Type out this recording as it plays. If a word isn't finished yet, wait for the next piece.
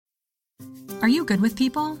Are you good with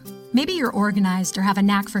people? Maybe you're organized or have a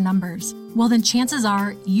knack for numbers. Well, then chances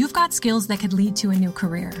are you've got skills that could lead to a new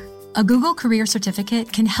career. A Google Career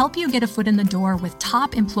Certificate can help you get a foot in the door with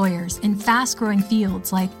top employers in fast-growing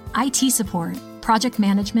fields like IT support, project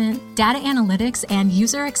management, data analytics, and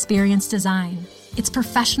user experience design. It's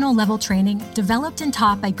professional-level training developed and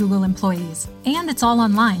taught by Google employees. And it's all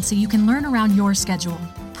online, so you can learn around your schedule.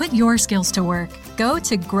 Put your skills to work. Go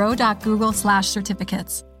to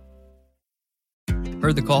grow.google/certificates.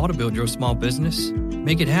 Heard the call to build your small business?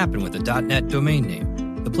 Make it happen with a .net domain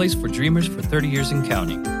name, the place for dreamers for 30 years and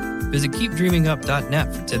counting. Visit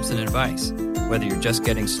keepdreamingup.net for tips and advice, whether you're just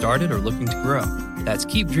getting started or looking to grow. That's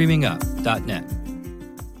keepdreamingup.net.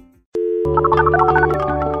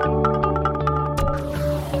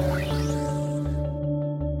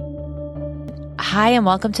 Hi, and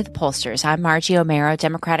welcome to The Pollsters. I'm Margie O'Mara,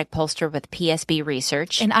 Democratic pollster with PSB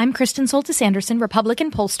Research. And I'm Kristen Soltis-Anderson,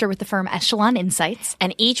 Republican pollster with the firm Echelon Insights.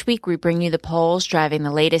 And each week we bring you the polls driving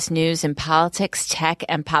the latest news in politics, tech,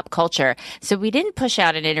 and pop culture. So we didn't push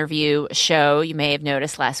out an interview show, you may have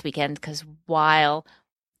noticed last weekend, because while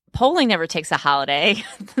polling never takes a holiday,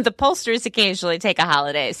 the pollsters occasionally take a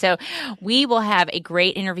holiday. So we will have a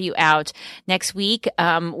great interview out next week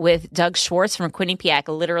with Doug Schwartz from Quinnipiac.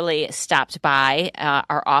 Literally stopped by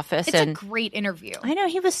our office. It's a great interview. I know,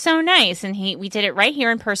 he was so nice, and we did it right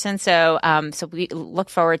here in person. So so we look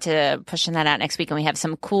forward to pushing that out next week, and we have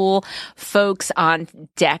some cool folks on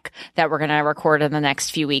deck that we're going to record in the next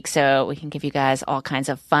few weeks, so we can give you guys all kinds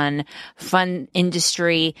of fun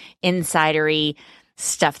industry insidery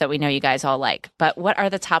stuff that we know you guys all like. But what are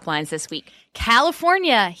the top lines this week?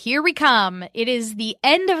 California, here we come. It is the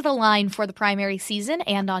end of the line for the primary season,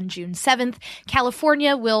 and on June 7th,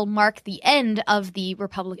 California will mark the end of the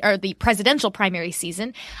the presidential primary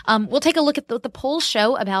season. We'll take a look at what the polls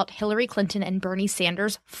show about Hillary Clinton and Bernie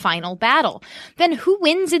Sanders' final battle. Then who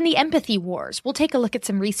wins in the empathy wars? We'll take a look at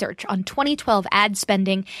some research on 2012 ad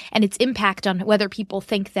spending and its impact on whether people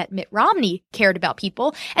think that Mitt Romney cared about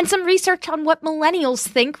people, and some research on what millennials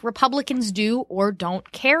think Republicans do or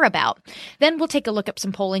don't care about. Then we'll take a look at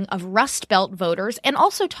some polling of Rust Belt voters and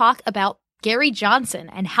also talk about Gary Johnson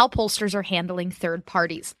and how pollsters are handling third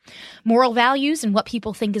parties. Moral values and what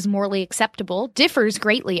people think is morally acceptable differs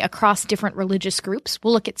greatly across different religious groups.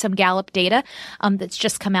 We'll look at some Gallup data that's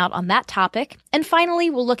just come out on that topic. And finally,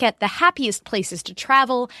 we'll look at the happiest places to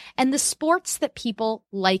travel and the sports that people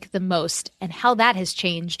like the most and how that has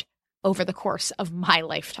changed over the course of my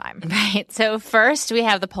lifetime. Right. So first we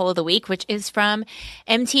have the poll of the week, which is from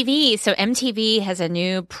MTV. So MTV has a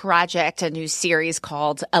new project, a new series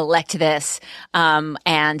called Elect This.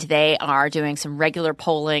 And they are doing some regular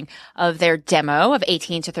polling of their demo of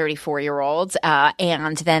 18 to 34-year-olds.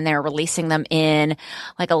 And then they're releasing them in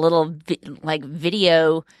like a little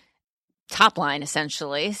video top line,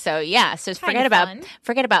 essentially. So yeah, so forget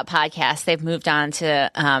about podcasts. They've moved on to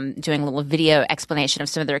doing a little video explanation of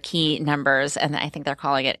some of their key numbers, and I think they're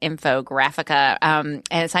calling it Infographica. And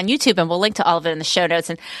it's on YouTube, and we'll link to all of it in the show notes.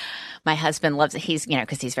 And my husband loves it. He's,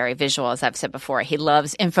 because he's very visual, as I've said before. He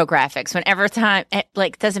loves infographics. Whenever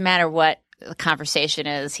doesn't matter what the conversation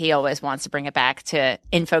is, he always wants to bring it back to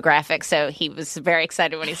infographics. So he was very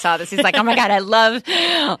excited when he saw this. He's like, oh my God, I love,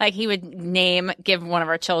 he would give one of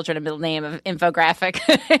our children a middle name of infographic.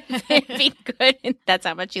 It'd be good. That's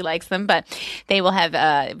how much he likes them. But they will have,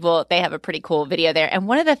 they have a pretty cool video there. And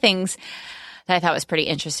one of the things that I thought was pretty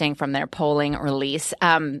interesting from their polling release,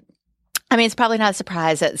 it's probably not a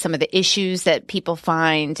surprise that some of the issues that people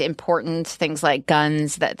find important, things like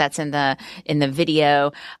guns, that's in the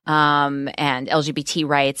video, and LGBT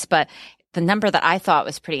rights. But the number that I thought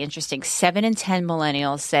was pretty interesting, 7 in 10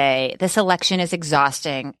 millennials say, this election is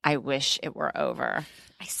exhausting. I wish it were over.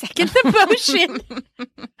 I second the motion.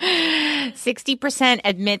 60%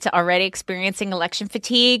 admit to already experiencing election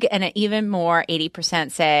fatigue, and even more,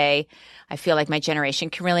 80% say, I feel like my generation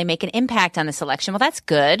can really make an impact on this election. Well, that's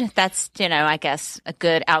good. That's, I guess a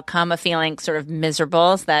good outcome of feeling sort of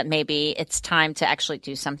miserable, is that maybe it's time to actually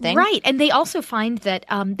do something. Right. And they also find that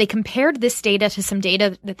they compared this data to some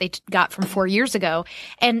data that they got from 4 years ago,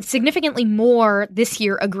 and significantly more this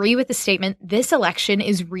year agree with the statement, this election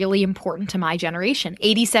is really important to my generation.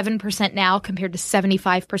 87% now compared to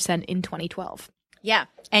 75% in 2012. Yeah.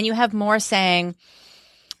 And you have more saying,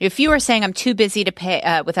 if fewer saying I'm too busy to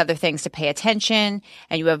pay with other things to pay attention,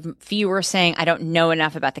 and you have fewer saying I don't know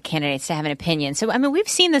enough about the candidates to have an opinion. So, we've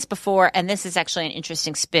seen this before, and this is actually an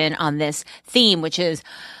interesting spin on this theme, which is,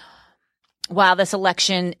 while this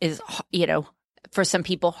election is, for some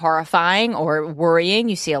people horrifying or worrying,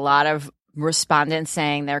 you see a lot of respondents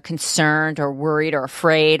saying they're concerned or worried or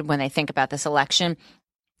afraid when they think about this election.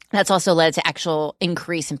 That's also led to actual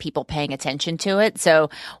increase in people paying attention to it. So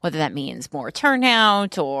whether that means more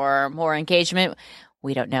turnout or more engagement,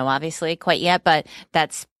 we don't know, obviously, quite yet, but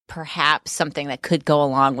that's perhaps something that could go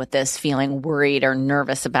along with this feeling worried or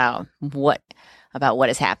nervous about what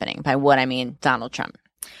is happening. By what I mean Donald Trump.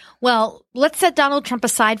 Well, let's set Donald Trump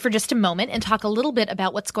aside for just a moment and talk a little bit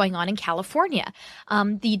about what's going on in California.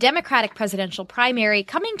 The Democratic presidential primary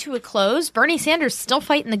coming to a close. Bernie Sanders still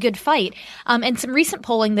fighting the good fight. And some recent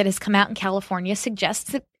polling that has come out in California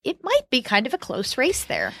suggests that it might be kind of a close race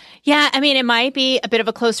there. Yeah, I mean, it might be a bit of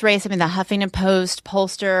a close race. I mean, the Huffington Post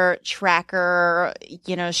pollster tracker,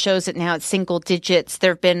 shows it now at single digits.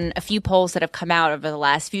 There have been a few polls that have come out over the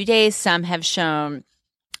last few days. Some have shown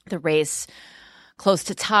the race close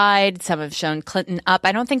to tied. Some have shown Clinton up.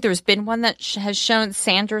 I don't think there's been one that has shown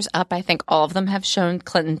Sanders up. I think all of them have shown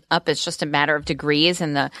Clinton up. It's just a matter of degrees.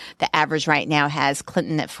 And the average right now has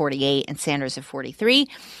Clinton at 48 and Sanders at 43.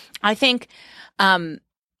 I think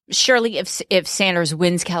surely if Sanders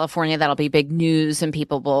wins California, that'll be big news and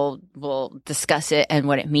people will discuss it and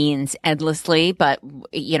what it means endlessly. But,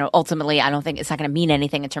 ultimately, I don't think it's not going to mean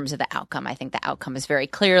anything in terms of the outcome. I think the outcome is very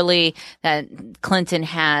clearly that Clinton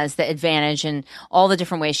has the advantage in all the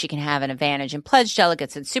different ways she can have an advantage in pledged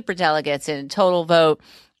delegates and super delegates and total vote.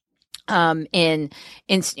 In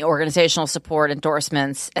organizational support,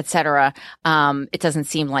 endorsements, et cetera. It doesn't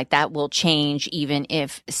seem like that will change even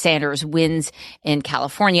if Sanders wins in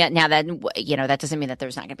California. Now that doesn't mean that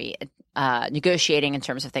there's not going to be negotiating in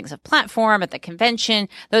terms of things of platform at the convention,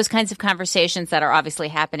 those kinds of conversations that are obviously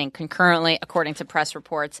happening concurrently according to press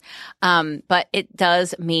reports. But it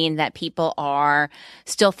does mean that people are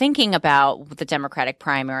still thinking about the Democratic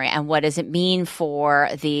primary and what does it mean for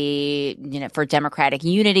for Democratic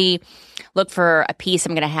unity. Look for a piece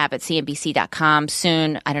I'm going to have at CNBC.com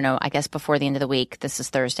soon. I don't know, I guess before the end of the week. This is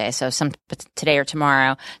Thursday, so today or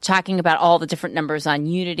tomorrow, talking about all the different numbers on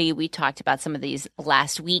unity. We talked about some of these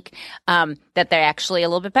last week, that they're actually a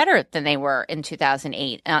little bit better than they were in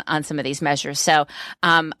 2008 on some of these measures. So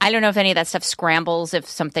I don't know if any of that stuff scrambles. If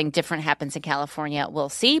something different happens in California, we'll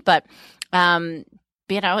see. But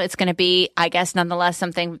it's going to be, I guess, nonetheless,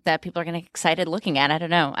 something that people are going to get excited looking at. I don't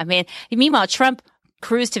know. I mean, meanwhile, Trump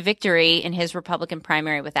cruised to victory in his Republican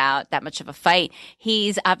primary without that much of a fight.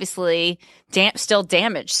 He's obviously still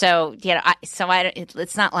damaged. So,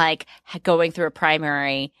 it's not like going through a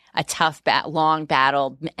primary, a tough, long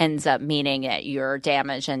battle ends up meaning that you're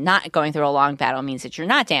damaged, and not going through a long battle means that you're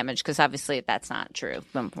not damaged, because obviously that's not true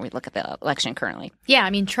when we look at the election currently. Yeah, I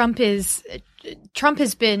mean, Trump has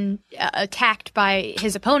been attacked by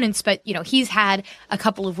his opponents, but, he's had a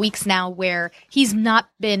couple of weeks now where he's not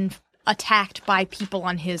been attacked by people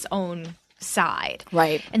on his own side.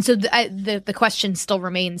 Right. And so the question still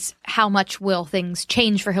remains, how much will things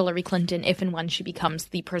change for Hillary Clinton if and when she becomes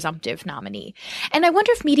the presumptive nominee? And I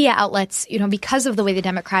wonder if media outlets, because of the way the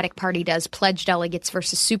Democratic Party does pledged delegates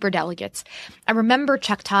versus super delegates, I remember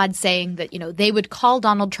Chuck Todd saying that, they would call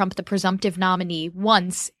Donald Trump the presumptive nominee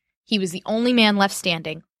once he was the only man left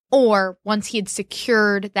standing, or once he had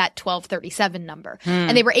secured that 1237 number.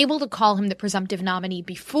 And they were able to call him the presumptive nominee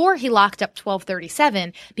before he locked up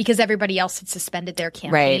 1237 because everybody else had suspended their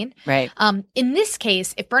campaign. Right. In this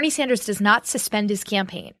case, if Bernie Sanders does not suspend his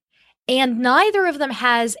campaign, and neither of them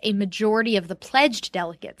has a majority of the pledged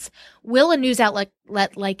delegates, will a news outlet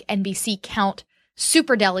like NBC count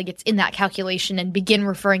super delegates in that calculation and begin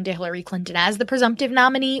referring to Hillary Clinton as the presumptive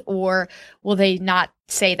nominee, or will they not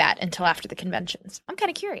say that until after the conventions? I'm kind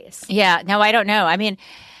of curious. Yeah, no, I don't know. I mean,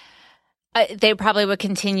 they probably would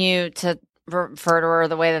continue to refer to her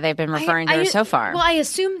the way that they've been referring to her so far. Well, I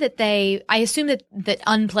assume that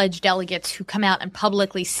unpledged delegates who come out and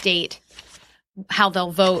publicly state how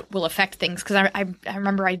they'll vote will affect things. Because I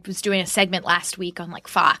remember I was doing a segment last week on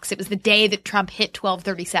Fox. It was the day that Trump hit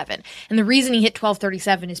 1237. And the reason he hit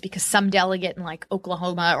 1237 is because some delegate in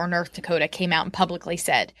Oklahoma or North Dakota came out and publicly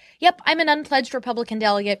said, yep, I'm an unpledged Republican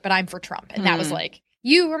delegate, but I'm for Trump. And that was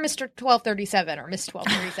you were Mr. 1237 or Miss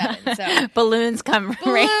 1237. So balloons come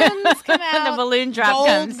come out. The balloon drop gold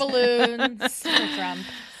comes. Balloons for Trump.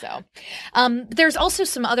 So there's also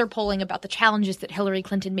some other polling about the challenges that Hillary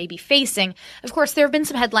Clinton may be facing. Of course, there have been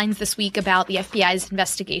some headlines this week about the FBI's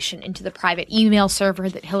investigation into the private email server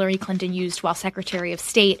that Hillary Clinton used while Secretary of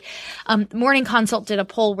State. Morning Consult did a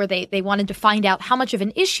poll where they wanted to find out how much of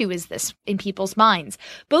an issue is this in people's minds.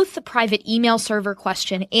 Both the private email server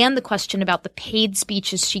question and the question about the paid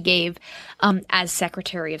speeches she gave as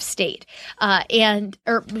Secretary of State,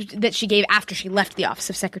 or that she gave after she left the office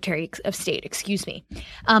of Secretary of State, excuse me.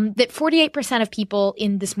 that 48% of people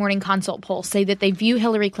in this Morning Consult poll say that they view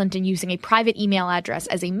Hillary Clinton using a private email address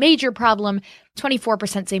as a major problem,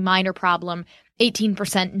 24% say minor problem,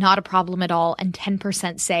 18% not a problem at all, and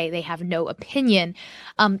 10% say they have no opinion.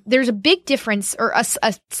 There's a big difference, or a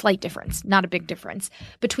slight difference, not a big difference,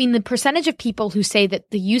 between the percentage of people who say that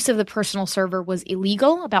the use of the personal server was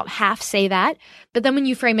illegal. About half say that. But then when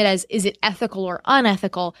you frame it as, is it ethical or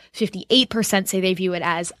unethical, 58% say they view it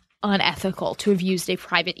as unethical to have used a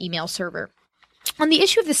private email server. On the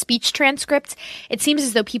issue of the speech transcripts, it seems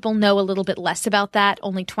as though people know a little bit less about that.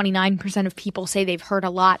 Only 29% of people say they've heard a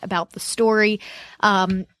lot about the story.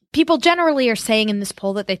 People generally are saying in this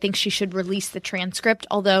poll that they think she should release the transcript,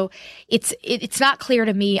 although it's not clear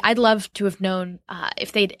to me. I'd love to have known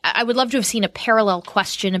I would love to have seen a parallel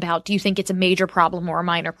question about, do you think it's a major problem or a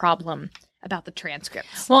minor problem about the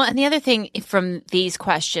transcripts? Well, and the other thing from these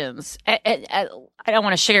questions, I don't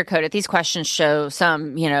want to sugarcoat it. These questions show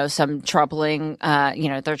some troubling,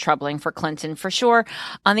 they're troubling for Clinton for sure.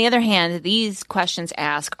 On the other hand, these questions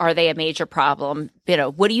ask, are they a major problem?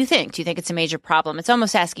 What do you think? Do you think it's a major problem? It's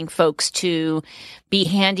almost asking folks to be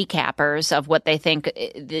handicappers of what they think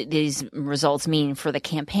these results mean for the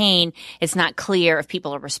campaign. It's not clear if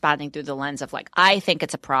people are responding through the lens of like, I think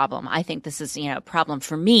it's a problem. I think this is, a problem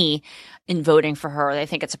for me in voting for her. They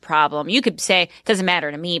think it's a problem. You could say, it doesn't matter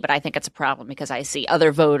to me, but I think it's a problem because I see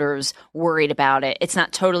other voters worried about it. It's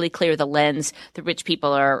not totally clear the lens through which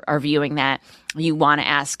people are viewing that. You want to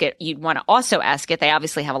ask it. You'd want to also ask it. They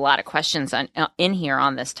obviously have a lot of questions in here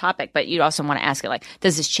on this topic, but you'd also want to ask it like,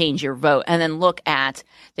 does this change your vote? And then look at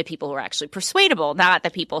the people who are actually persuadable, not the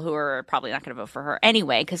people who are probably not going to vote for her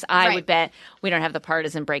anyway, because I would bet we don't have the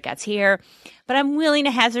partisan breakouts here. But I'm willing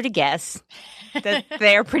to hazard a guess that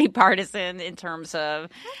they're pretty partisan in terms of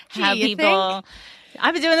how people –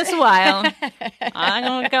 I've been doing this a while. I'm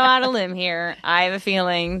going to go out on a limb here. I have a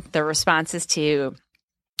feeling the responses to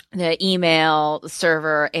the email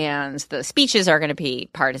server and the speeches are going to be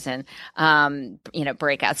partisan,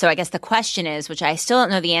 breakout. So I guess the question is, which I still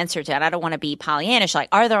don't know the answer to, and I don't want to be Pollyannish, like,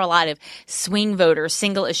 are there a lot of swing voters,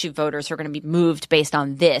 single issue voters who are going to be moved based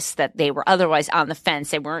on this, that they were otherwise on the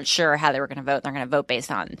fence? They weren't sure how they were going to vote. They're going to vote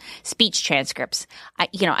based on speech transcripts.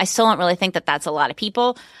 I still don't really think that that's a lot of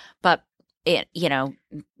people, but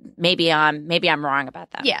maybe I'm wrong about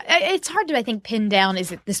that. Yeah, it's hard to, I think, pin down,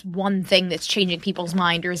 is it this one thing that's changing people's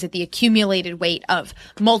mind, or is it the accumulated weight of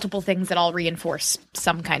multiple things that all reinforce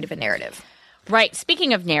some kind of a narrative? Right.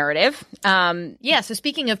 Speaking of narrative. So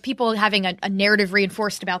speaking of people having a narrative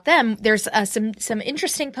reinforced about them, there's some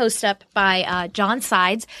interesting post up by John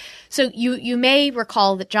Sides. So you may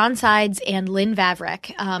recall that John Sides and Lynn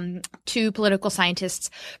Vavrek, two political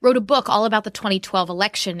scientists, wrote a book all about the 2012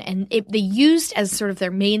 election, and they used as sort of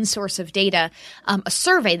their main source of data a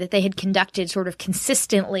survey that they had conducted sort of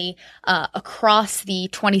consistently across the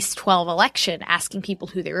 2012 election, asking people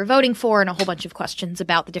who they were voting for and a whole bunch of questions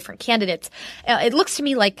about the different candidates. It looks to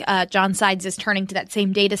me like John Sides is turning to that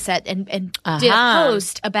same data set and did a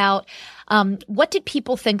post about what did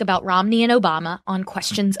people think about Romney and Obama on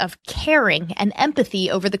questions of caring and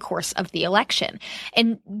empathy over the course of the election.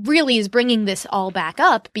 And really is bringing this all back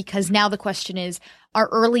up because now the question is, are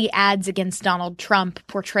early ads against Donald Trump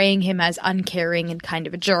portraying him as uncaring and kind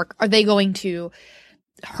of a jerk? Are they going to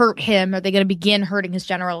hurt him? Are they going to begin hurting his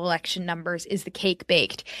general election numbers? Is the cake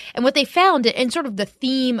baked? And what they found, and sort of the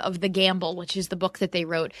theme of The Gamble, which is the book that they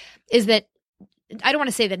wrote, is that I don't want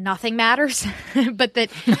to say that nothing matters, but that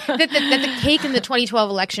the cake in the 2012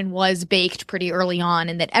 election was baked pretty early on,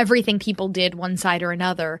 and that everything people did one side or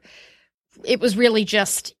another, it was really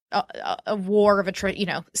just a war of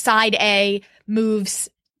side A moves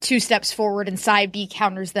 2 steps forward and side B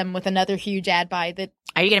counters them with another huge ad buy that.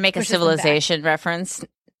 Are you going to make a Civilization reference?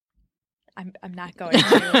 I'm not going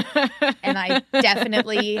to. And I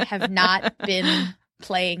definitely have not been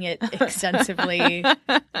playing it extensively.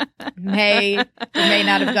 May or may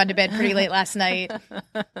not have gone to bed pretty late last night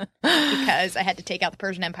because I had to take out the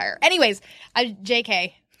Persian Empire. Anyways,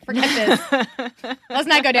 JK. Forget this. Let's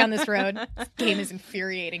not go down this road. This game is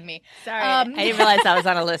infuriating me. Sorry. I didn't realize that was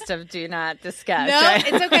on a list of do not discuss. No, right?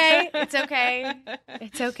 It's okay. It's okay.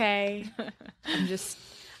 It's okay.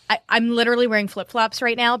 I'm literally wearing flip-flops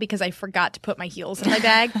right now because I forgot to put my heels in my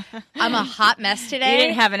bag. I'm a hot mess today. You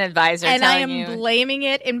didn't have an advisor and telling you. And I am blaming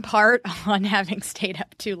it in part on having stayed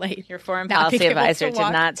up too late. Your foreign policy advisor did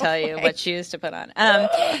not tell you what shoes to put on.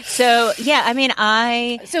 So in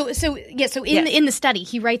the study,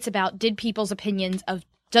 he writes about, did people's opinions of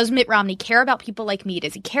Does Mitt Romney care about people like me?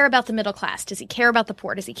 Does he care about the middle class? Does he care about the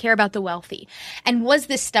poor? Does he care about the wealthy? And was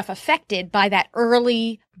this stuff affected by that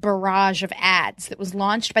early barrage of ads that was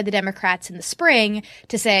launched by the Democrats in the spring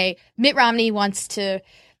to say Mitt Romney wants to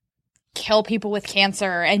kill people with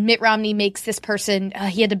cancer, and Mitt Romney makes this person,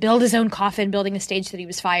 he had to build his own coffin, building a stage that he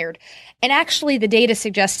was fired. And actually the data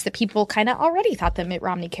suggests that people kind of already thought that Mitt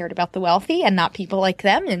Romney cared about the wealthy and not people like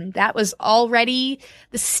them, and that was already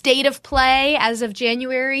the state of play as of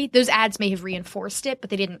January. Those ads may have reinforced it, but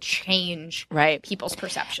they didn't change people's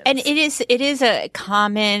perceptions. And it is a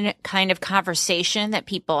common kind of conversation that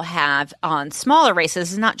people have on smaller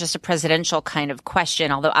races. It's not just a presidential kind of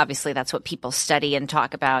question, although obviously that's what people study and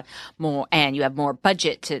talk about more, and you have more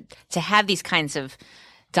budget to have these kinds of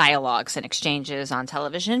dialogues and exchanges on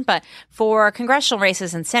television. But for congressional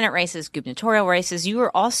races and Senate races, gubernatorial races, you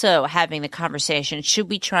are also having the conversation. Should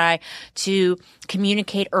we try to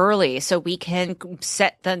communicate early so we can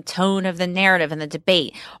set the tone of the narrative and the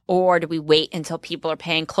debate? Or do we wait until people are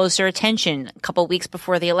paying closer attention a couple of weeks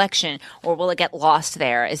before the election? Or will it get lost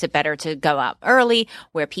there? Is it better to go out early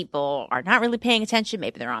where people are not really paying attention?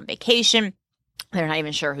 Maybe they're on vacation. They're not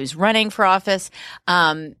even sure who's running for office.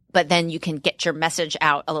 But then you can get your message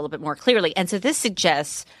out a little bit more clearly. And so this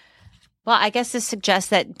suggests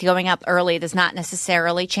that going up early does not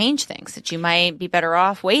necessarily change things, that you might be better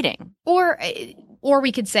off waiting. Or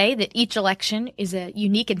we could say that each election is a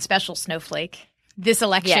unique and special snowflake. This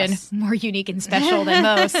election, more unique and special than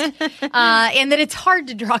most. And that it's hard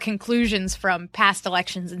to draw conclusions from past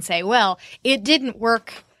elections and say, well, it didn't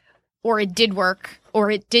work, or it did work,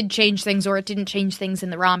 or it did change things, or it didn't change things in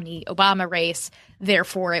the Romney-Obama race,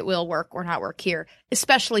 therefore it will work or not work here,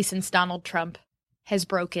 especially since Donald Trump has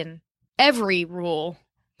broken every rule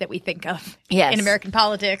that we think of in American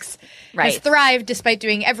politics, has thrived despite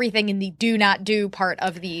doing everything in the do not do part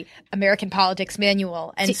of the American politics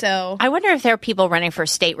manual. And so I wonder if there are people running for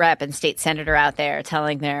state rep and state senator out there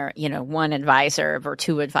telling their, one advisor or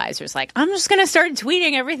two advisors, like, I'm just going to start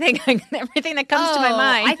tweeting everything that comes to my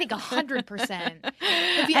mind. I think 100%.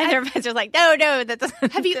 And their advisor's like, no, that's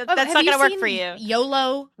not going to work for you.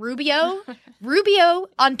 YOLO Rubio? Rubio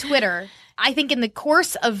on Twitter, I think in the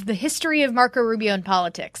course of the history of Marco Rubio in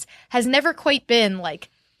politics, has never quite been like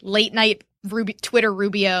late night Twitter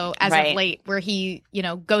Rubio as of late, where he,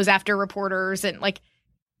 goes after reporters and like,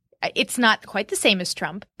 it's not quite the same as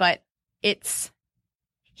Trump, but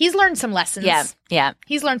he's learned some lessons. Yeah.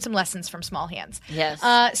 He's learned some lessons from small hands. Yes.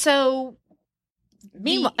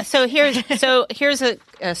 Meanwhile, here's a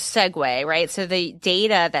segue, right? So the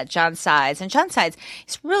data that John Sides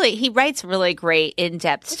he writes really great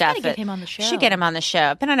in-depth stuff. Get him on the show. Should get him on the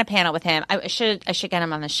show. I've been on a panel with him. I should get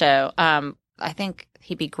him on the show. I think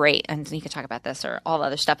he'd be great, and he could talk about this or all the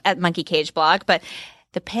other stuff at Monkey Cage blog. But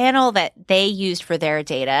the panel that they used for their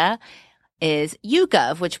data is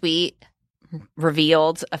YouGov, which we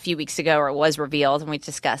revealed a few weeks ago, or it was revealed, and we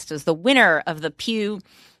discussed as the winner of the Pew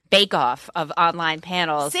Bake Off of online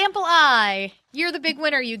panels. Sample I. You're the big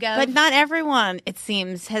winner, YouGov. But not everyone, it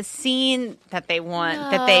seems, has seen that they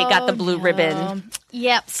that they got the blue ribbon.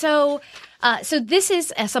 Yep. So this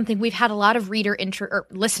is something we've had a lot of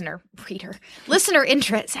listener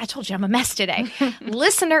interest. I told you I'm a mess today.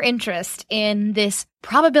 Listener interest in this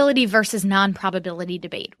probability versus non-probability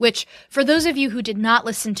debate, which for those of you who did not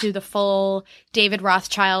listen to the full David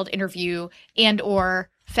Rothschild interview and or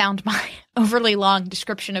found my overly long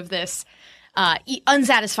description of this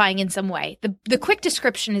unsatisfying in some way. The quick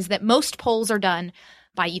description is that most polls are done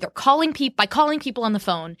by either calling people on the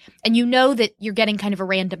phone, and that you're getting kind of a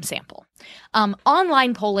random sample.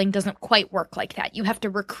 Online polling doesn't quite work like that. You have to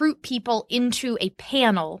recruit people into a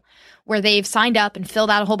panel where they've signed up and filled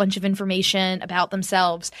out a whole bunch of information about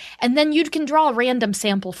themselves, and then you can draw a random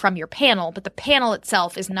sample from your panel, but the panel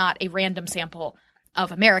itself is not a random sample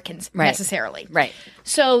of Americans necessarily. Right.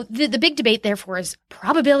 So the big debate, therefore, is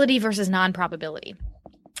probability versus non-probability.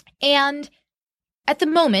 And at the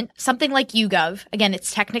moment, something like YouGov, again,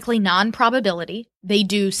 it's technically non-probability. They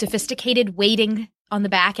do sophisticated weighting on the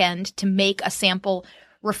back end to make a sample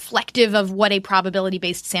reflective of what a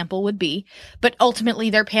probability-based sample would be. But ultimately,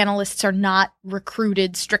 their panelists are not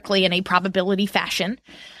recruited strictly in a probability fashion.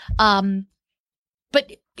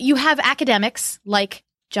 But you have academics like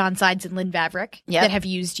John Sides and Lynn Vavreck that have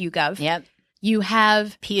used YouGov. Yep. You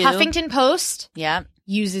have Pew. Huffington Post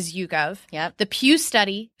uses YouGov. Yep. The Pew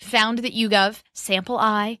study found that YouGov, sample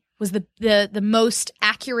I, was the most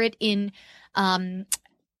accurate in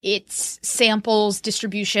its samples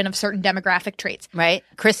distribution of certain demographic traits. Right.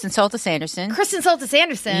 Kristen Soltis Anderson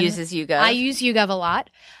uses YouGov. I use YouGov a lot.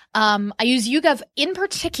 I use YouGov in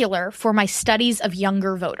particular for my studies of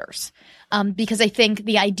younger voters, because I think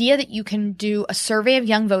the idea that you can do a survey of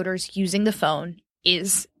young voters using the phone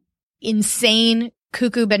is insane,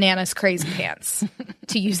 cuckoo bananas, crazy pants,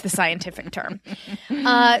 to use the scientific term.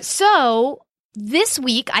 So this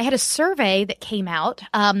week, I had a survey that came out.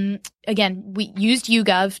 Again, we used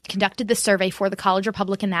YouGov, conducted this survey for the College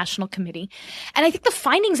Republican National Committee. And I think the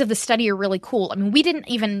findings of the study are really cool. I mean, we didn't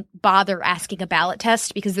even bother asking a ballot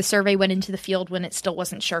test because the survey went into the field when it still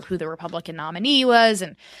wasn't sure who the Republican nominee was.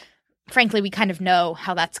 And frankly, we kind of know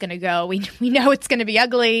how that's going to go. We know it's going to be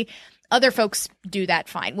ugly. Other folks do that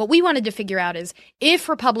fine. What we wanted to figure out is if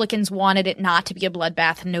Republicans wanted it not to be a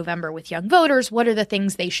bloodbath in November with young voters, what are the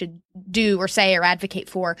things they should do or say or advocate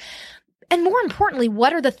for? And more importantly,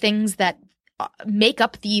 what are the things that make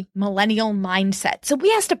up the millennial mindset? So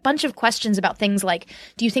we asked a bunch of questions about things like,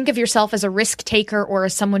 do you think of yourself as a risk taker or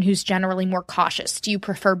as someone who's generally more cautious? Do you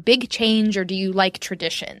prefer big change or do you like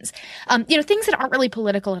traditions? Things that aren't really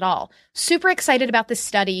political at all. Super excited about this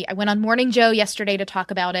study. I went on Morning Joe yesterday to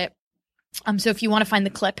talk about it. So if you want to find the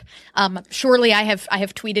clip, surely I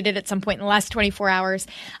have tweeted it at some point in the last 24 hours.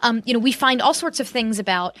 We find all sorts of things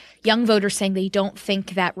about young voters saying they don't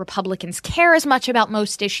think that Republicans care as much about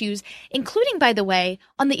most issues, including, by the way,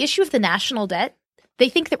 on the issue of the national debt. They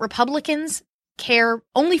think that Republicans care.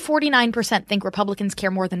 Only 49% think Republicans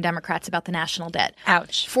care more than Democrats about the national debt.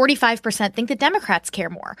 Ouch. 45% think that Democrats care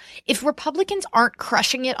more. If Republicans aren't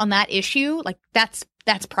crushing it on that issue, like that's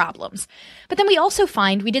problems. But then we also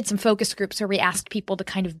find, we did some focus groups where we asked people to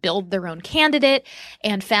kind of build their own candidate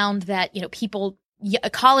and found that, people,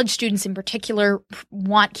 college students in particular,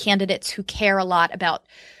 want candidates who care a lot about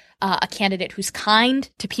a candidate who's kind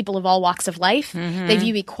to people of all walks of life. Mm-hmm. They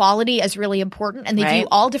view equality as really important, and they view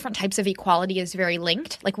all different types of equality as very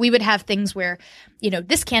linked. Like we would have things where,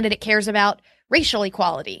 this candidate cares about racial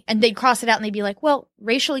equality, and they'd cross it out and they'd be like, well,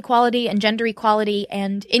 racial equality and gender equality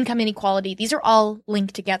and income inequality, these are all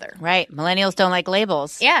linked together. Right. Millennials don't like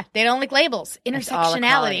labels. Yeah, they don't like labels.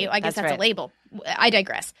 Intersectionality, I guess that's a label. I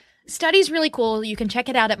digress. Study's really cool. You can check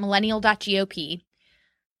it out at millennial.gop.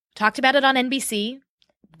 Talked about it on NBC.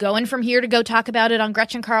 Going from here to go talk about it on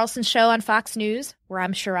Gretchen Carlson's show on Fox News, where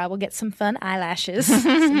I'm sure I will get some fun eyelashes since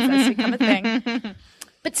that's become a thing.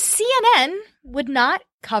 But CNN would not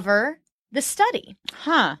cover the study.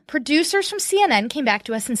 Producers from CNN came back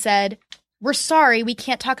to us and said, we're sorry, we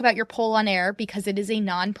can't talk about your poll on air because it is a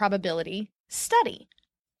non-probability study.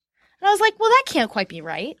 And I was like, well, that can't quite be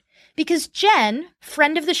right. Because Jen,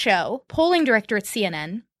 friend of the show, polling director at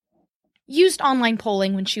CNN, used online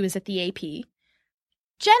polling when she was at the AP.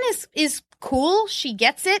 Jen is cool. She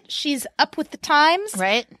gets it. She's up with the times.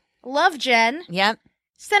 Right. Love Jen. Yep.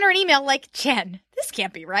 Sent her an email like, Jen, this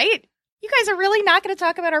can't be right. You guys are really not going to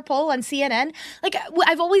talk about our poll on CNN? Like,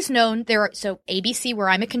 I've always known so ABC, where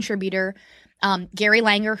I'm a contributor, Gary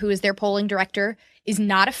Langer, who is their polling director, is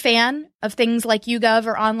not a fan of things like YouGov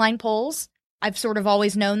or online polls. I've sort of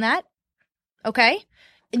always known that. Okay.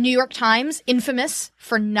 New York Times, infamous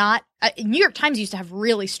for not New York Times used to have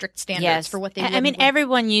really strict standards for what they did. I mean,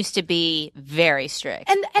 everyone used to be very strict.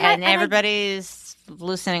 And everybody's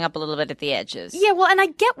loosening up a little bit at the edges. Yeah, well, and I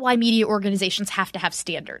get why media organizations have to have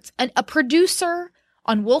standards. A producer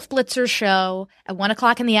on Wolf Blitzer's show at 1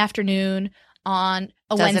 o'clock in the afternoon on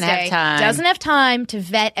a Wednesday doesn't have time to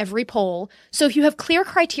vet every poll. So if you have clear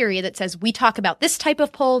criteria that says we talk about this type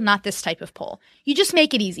of poll, not this type of poll, you just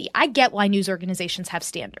make it easy. I get why news organizations have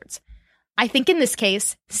standards. I think in this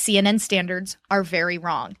case, CNN standards are very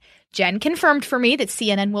wrong. Jen confirmed for me that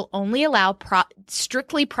CNN will only allow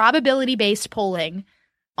strictly probability-based polling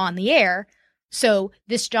on the air. So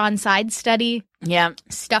this John Side study,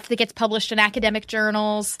 stuff that gets published in academic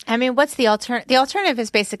journals. I mean, what's the alternative? The alternative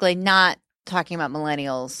is basically not talking about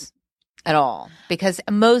millennials at all, because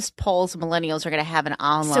most polls of millennials are going to have an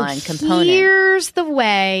online component. Here's the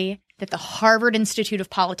way that the Harvard Institute of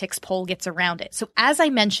Politics poll gets around it. So as I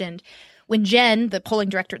mentioned, when Jen, the polling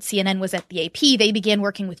director at CNN, was at the AP, they began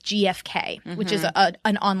working with GFK, which is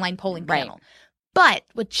an online polling panel. But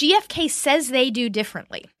what GFK says they do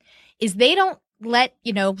differently is they don't let,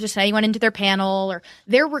 just anyone into their panel, or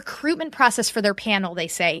their recruitment process for their panel, they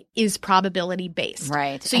say, is probability based.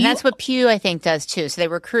 Right. So that's what Pew, I think, does too. So they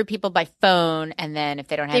recruit people by phone, and then if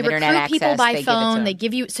they don't have internet access, people by they phone. Give it to they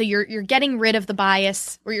give you, so you're getting rid of the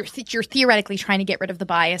bias, or you're theoretically trying to get rid of the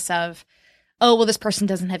bias of, oh, well, this person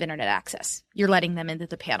doesn't have internet access. You're letting them into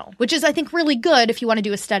the panel, which is, I think, really good if you want to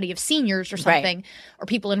do a study of seniors or something, or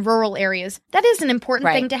people in rural areas. That is an important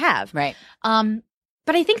thing to have. Right.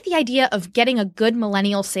 But I think the idea of getting a good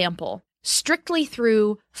millennial sample strictly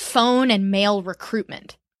through phone and mail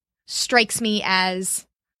recruitment strikes me as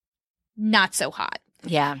not so hot.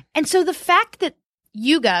 Yeah. And so the fact that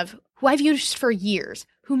YouGov, who I've used for years,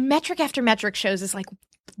 who metric after metric shows is like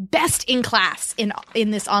best in class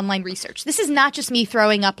in this online research. This is not just me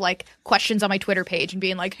throwing up like questions on my Twitter page and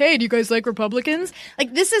being like, hey, do you guys like Republicans?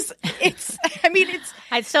 Like this is,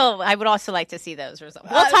 I would also like to see those results.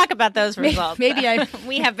 We'll talk about those results. Maybe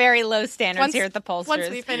we have very low standards here at the pollsters. Once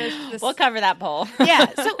we finish this. We'll cover that poll.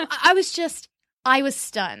 Yeah. So I was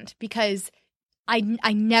stunned because I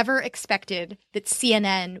never expected that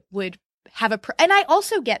CNN would have and I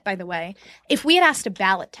also get, by the way, if we had asked a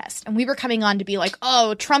ballot test and we were coming on to be like,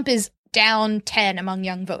 oh, Trump is down 10 among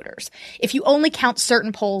young voters. If you only count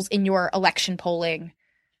certain polls in your election polling,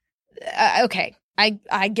 okay,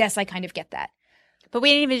 I guess I kind of get that. But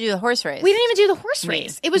we didn't even do the horse race. We didn't even do the horse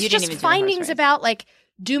race. It was just findings about like,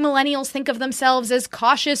 do millennials think of themselves as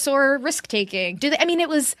cautious or risk-taking?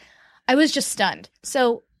 I was just stunned.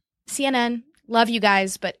 So CNN, love you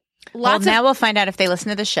guys, but now we'll find out if they listen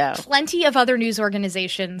to the show. Plenty of other news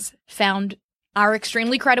organizations found our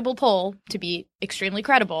extremely credible poll to be extremely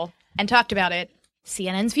credible and talked about it.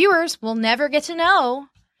 CNN's viewers will never get to know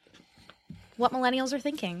what millennials are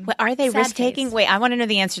thinking. What, are they risk-taking? Face. Wait, I want to know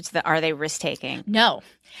the answer to are they risk-taking? No.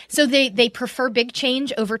 So they prefer big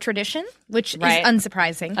change over tradition, which is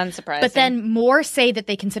unsurprising. But then more say that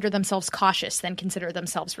they consider themselves cautious than consider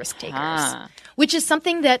themselves risk-takers, which is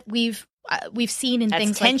something that we've seen in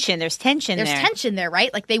things tension. Like there's tension there. There's tension there,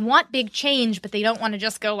 right? Like they want big change, but they don't want to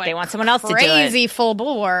just go like they want someone else crazy to do it. Full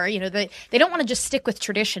bore. You know, they don't want to just stick with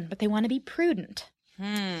tradition, but they want to be prudent.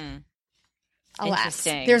 Alas,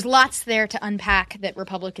 there's lots there to unpack that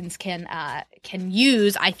Republicans can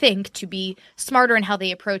use, I think, to be smarter in how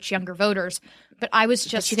they approach younger voters. But I was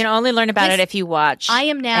just but you can only learn about it if you watch. I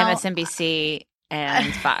am now MSNBC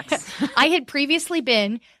and Fox. I had previously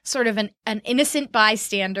been sort of an innocent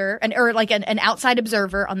bystander or like an outside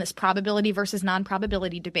observer on this probability versus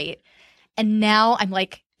non-probability debate. And now I'm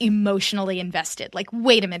like emotionally invested. Like,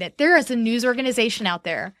 wait a minute. There is a news organization out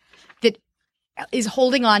there that is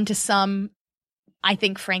holding on to some, I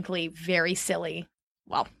think, frankly, very silly.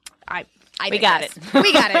 Well, we got it.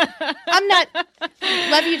 We got it. I'm not.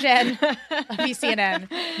 Love you, Jen. Love you, CNN.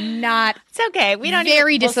 Not. It's okay. We don't.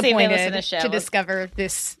 Very we'll disappointed to discover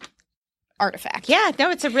this artifact. Yeah.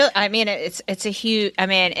 No. It's a real. I mean, it's a huge. I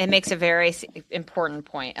mean, it makes a very important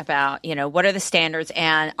point about what are the standards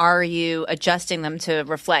and are you adjusting them to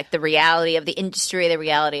reflect the reality of the industry, the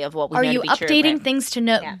reality of what we know to be true. Are you updating things to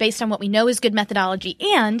know based on what we know is good methodology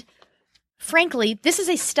and. Frankly, this is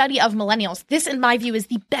a study of millennials. This, in my view, is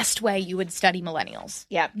the best way you would study millennials.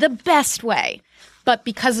 Yeah. The best way. But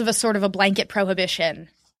because of a sort of a blanket prohibition,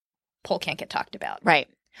 poll can't get talked about. Right.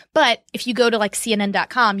 But if you go to like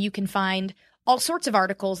CNN.com, you can find all sorts of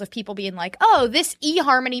articles of people being like, oh, this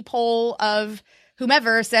eHarmony poll of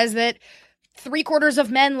whomever says that 3/4 of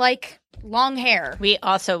men like long hair. We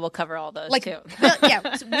also will cover all those too.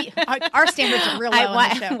 Our standards are real low on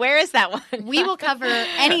the show. Where is that one? We will cover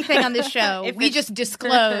anything on this show. If we just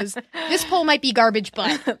disclose this poll might be garbage,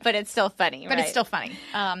 but it's still funny. But it's still funny.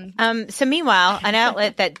 So meanwhile, an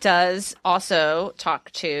outlet that does also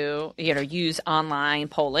talk to use online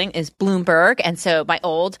polling is Bloomberg, and so my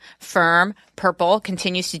old firm Purple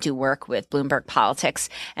continues to do work with Bloomberg Politics,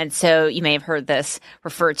 and so you may have heard this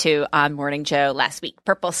referred to on Morning Joe last week.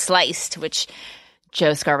 Purple Sliced, which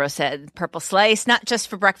Joe Scarborough said, purple slice, not just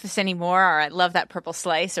for breakfast anymore, or I love that purple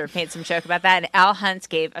slice, or made some joke about that. And Al Hunt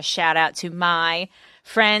gave a shout out to my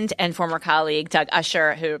friend and former colleague, Doug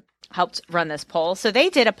Usher, who helped run this poll. So they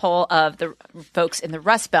did a poll of the folks in the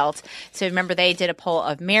Rust Belt. So remember, they did a poll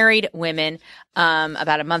of married women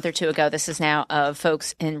about a month or two ago. This is now of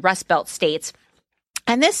folks in Rust Belt states.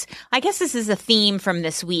 And I guess this is a theme from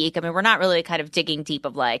this week. I mean, we're not really kind of digging deep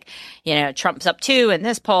of like, Trump's up 2 in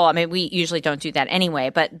this poll. I mean, we usually don't do that anyway.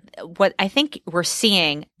 But what I think we're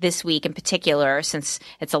seeing this week in particular, since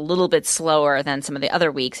it's a little bit slower than some of the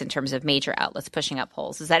other weeks in terms of major outlets pushing up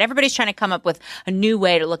polls, is that everybody's trying to come up with a new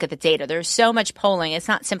way to look at the data. There's so much polling. It's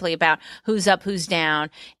not simply about who's up, who's down.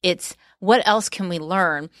 It's what else can we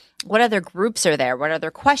learn? What other groups are there? What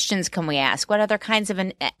other questions can we ask? What other kinds of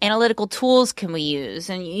analytical tools can we use?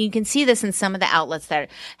 And you can see this in some of the outlets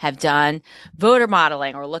that have done voter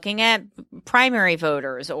modeling or looking at primary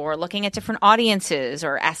voters or looking at different audiences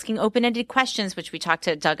or asking open-ended questions, which we talked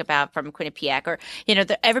to Doug about from Quinnipiac. Or,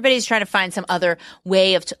 everybody's trying to find some other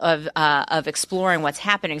way of exploring what's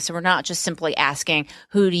happening. So we're not just simply asking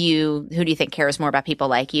who do you think cares more about people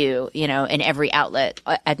like you, in every outlet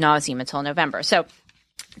ad nauseum until November. So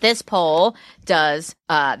This poll does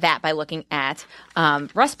that by looking at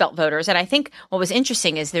Rust Belt voters. And I think what was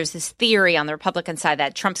interesting is there's this theory on the Republican side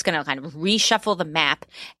that Trump's going to kind of reshuffle the map,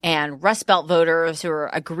 and Rust Belt voters who are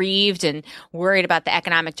aggrieved and worried about the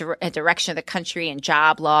economic direction of the country and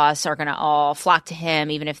job loss are going to all flock to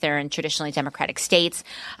him, even if they're in traditionally Democratic states.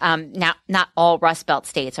 Now, not all Rust Belt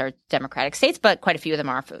states are Democratic states, but quite a few of them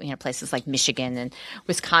are, places like Michigan and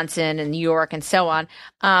Wisconsin and New York and so on.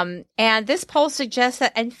 And this poll suggests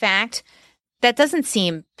that, in fact, that doesn't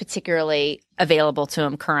seem particularly available to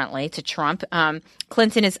him currently, to Trump.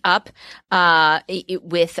 Clinton is up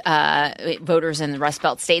with voters in the Rust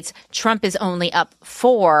Belt states. Trump is only up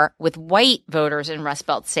 4 with white voters in Rust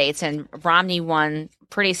Belt states, and Romney won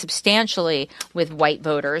pretty substantially with white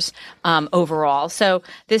voters overall. So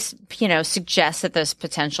this, suggests that there's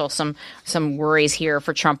potential some worries here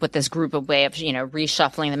for Trump with this group of way of,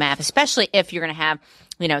 reshuffling the map, especially if you're going to have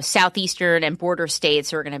southeastern and border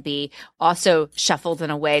states are going to be also shuffled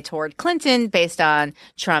in a way toward Clinton based on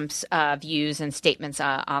Trump's views and statements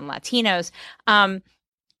on Latinos.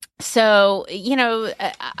 So,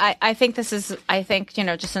 I think this is,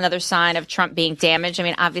 just another sign of Trump being damaged. I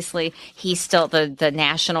mean, obviously, he's still, the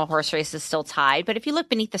national horse race is still tied. But if you look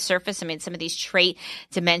beneath the surface, I mean, some of these trait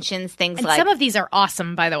dimensions, and some of these are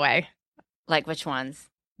awesome, by the way. Like which ones?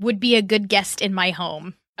 Would be a good guest in my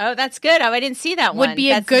home. Oh, that's good. Oh, I didn't see that one. Would be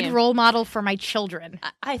a good role model for my children.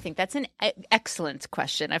 I think that's an excellent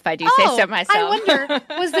question, if I do say so myself. I wonder,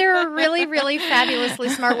 was there a really, really fabulously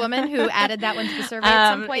smart woman who added that one to the survey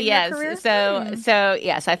at some point in her career? So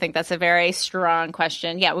yes, I think that's a very strong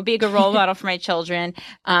question. Yeah, it would be a good role model for my children.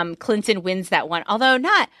 Clinton wins that one, although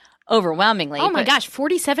not overwhelmingly. Oh my gosh,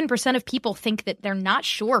 47% of people think that they're not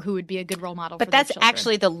sure who would be a good role model for their children. But that's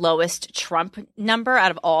actually the lowest Trump number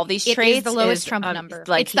out of all these traits. It is the lowest Trump number.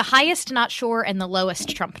 It's the highest not sure and the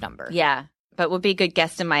lowest Trump number. Yeah, but would be a good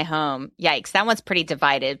guest in my home. Yikes, that one's pretty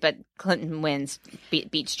divided, but Clinton wins,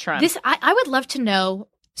 beats Trump. I would love to know.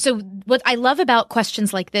 So what I love about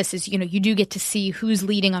questions like this is, you do get to see who's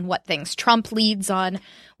leading on what things. Trump leads on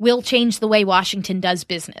will change the way Washington does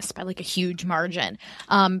business by like a huge margin.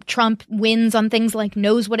 Trump wins on things like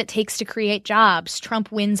knows what it takes to create jobs.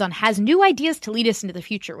 Trump wins on has new ideas to lead us into the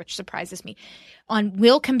future, which surprises me. On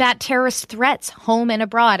will combat terrorist threats, home and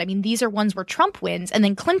abroad. I mean, these are ones where Trump wins. And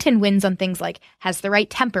then Clinton wins on things like has the right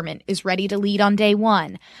temperament, is ready to lead on day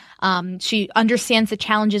one. She understands the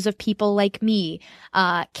challenges of people like me,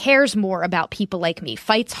 cares more about people like me,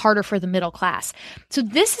 fights harder for the middle class. So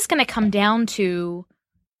this is going to come down to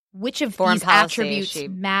which of these attributes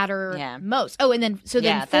matter most. Oh, and then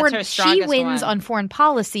she wins on foreign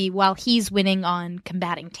policy while he's winning on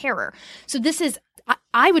combating terror. So this is,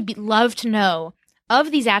 I would love to know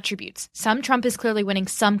of these attributes. Some Trump is clearly winning,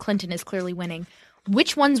 some Clinton is clearly winning.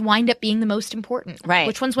 Which ones wind up being the most important? Right.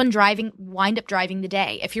 Which ones wind up driving the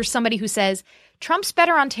day? If you're somebody who says Trump's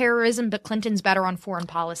better on terrorism, but Clinton's better on foreign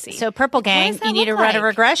policy. So, Purple Gang, you need to run a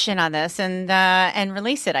regression on this and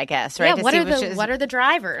release it, I guess, right? Yeah. What are the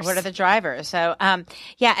drivers? What are the drivers? So,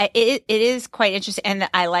 it is quite interesting, and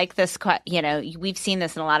I like this. We've seen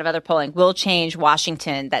this in a lot of other polling. Will change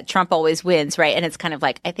Washington. That Trump always wins, right? And it's kind of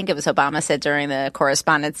like I think it was Obama said during the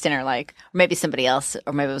Correspondents' Dinner, or maybe somebody else,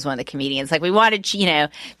 or maybe it was one of the comedians. We wanted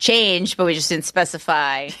change, but we just didn't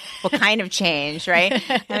specify what kind of change, right?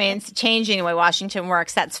 I mean, it's changing the way Washington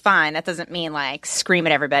works, that's fine. That doesn't mean scream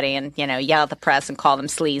at everybody and, yell at the press and call them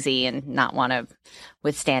sleazy and not want to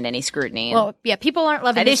withstand any scrutiny. Well, yeah, people aren't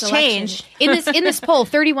loving this election. Change. In this poll,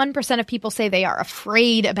 31% of people say they are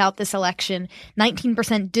afraid about this election,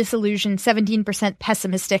 19% disillusioned, 17%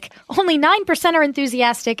 pessimistic, only 9% are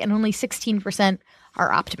enthusiastic, and only 16%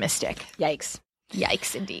 are optimistic. Yikes.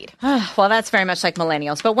 Yikes, indeed. Well, that's very much like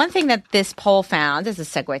millennials. But one thing that this poll found is a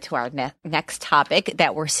segue to our next topic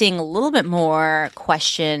that we're seeing a little bit more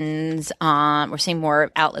questions on. We're seeing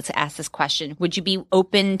more outlets ask this question. Would you be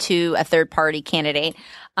open to a third party candidate?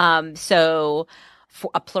 So for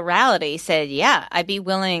a plurality said, yeah, I'd be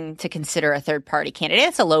willing to consider a third party candidate.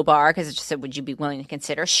 It's a low bar because it just said, would you be willing to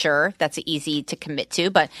consider? Sure. That's easy to commit to,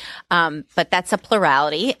 but that's a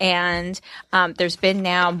plurality. And, have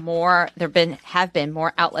been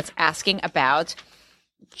more outlets asking about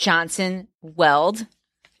Johnson Weld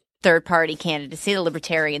third party candidacy, the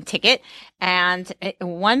Libertarian ticket. And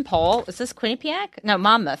one poll, is this Quinnipiac? No,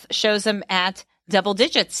 Monmouth shows them at double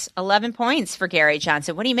digits, 11 points for Gary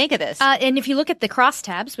Johnson. What do you make of this? And if you look at the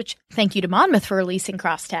crosstabs, which thank you to Monmouth for releasing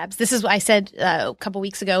crosstabs. This is what I said a couple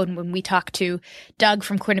weeks ago when we talked to Doug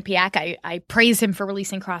from Quinnipiac. I praise him for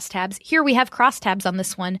releasing crosstabs. Here we have crosstabs on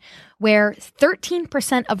this one where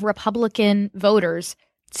 13% of Republican voters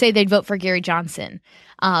say they'd vote for Gary Johnson,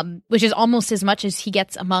 which is almost as much as he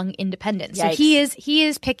gets among independents. Yikes. So he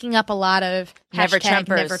is picking up a lot of Never hashtag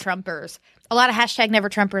Trumpers. Never Trumpers. A lot of hashtag Never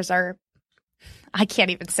Trumpers are, I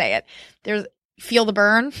can't even say it. There's feel the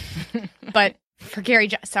burn, but for Gary,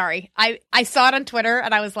 sorry, I saw it on Twitter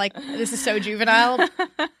and I was like, this is so juvenile.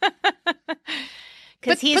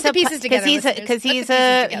 Because he's a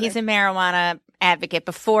marijuana advocate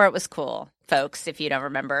before it was cool, folks. If you don't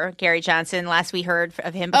remember, Gary Johnson. Last we heard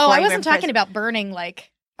of him. Before I wasn't talking about burning.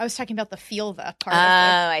 I was talking about the feel the part. Oh,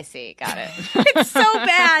 I see. Got it. It's so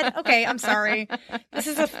bad. Okay, I'm sorry. This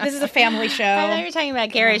is a family show. I thought you were talking about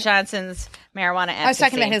Gary Johnson's marijuana advocacy. I was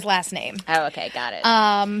talking about his last name. Oh, okay, got it.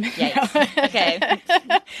 Yikes. Okay.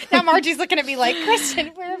 Now Margie's looking at me like, Kristen,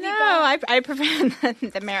 where have you gone? I prevent the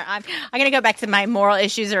I'm going to go back to my moral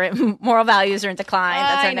issues or moral values are in decline.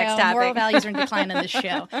 That's our next topic. Moral values are in decline on this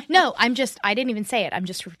show. No, I didn't even say it. I'm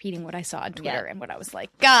just repeating what I saw on Twitter and what I was like,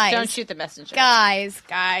 guys. Don't shoot the messenger. Guys,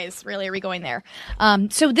 really, are we going there?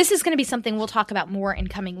 So this is going to be something we'll talk about more in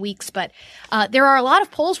coming weeks, but there are a lot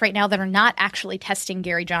of polls right now that are not actually testing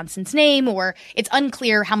Gary Johnson's name, or it's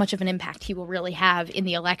unclear how much of an impact he will really have in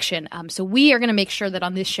the election. So we are going to make sure that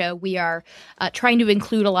on this show we are trying to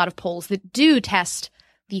include a lot of polls that do test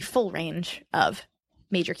the full range of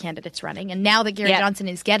major candidates running. And now that Gary Johnson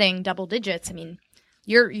is getting double digits, I mean,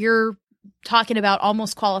 you're talking about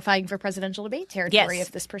almost qualifying for presidential debate territory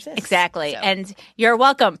if this persists. Exactly. So. And you're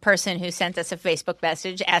welcome, person who sent us a Facebook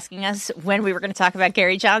message asking us when we were going to talk about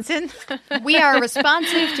Gary Johnson. We are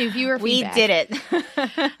responsive to viewer feedback. We did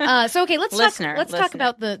it. So, okay, let's talk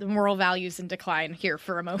about the moral values in decline here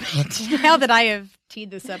for a moment, now that I have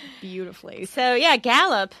teed this up beautifully. So,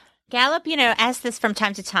 Gallup, asks this from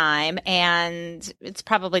time to time, and it's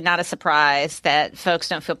probably not a surprise that folks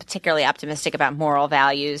don't feel particularly optimistic about moral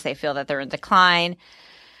values. They feel that they're in decline.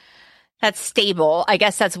 That's stable. I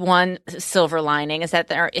guess that's one silver lining, is that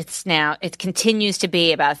it continues to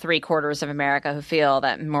be about 3/4 of America who feel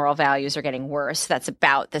that moral values are getting worse. That's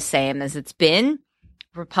about the same as it's been.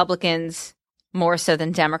 Republicans more so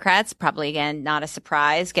than Democrats, probably, again, not a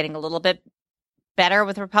surprise, getting a little bit better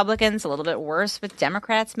with Republicans, a little bit worse with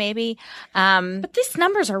Democrats, maybe. But these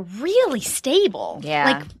numbers are really stable.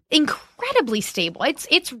 Yeah. Like incredibly stable.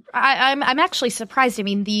 I'm actually surprised. I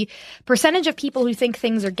mean, the percentage of people who think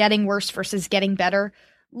things are getting worse versus getting better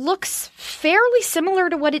looks fairly similar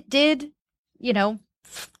to what it did,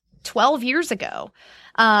 12 years ago.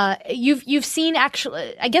 You've seen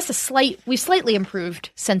actually, I guess we've slightly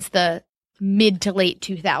improved since the mid to late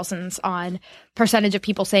 2000s on percentage of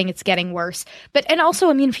people saying it's getting worse. And also,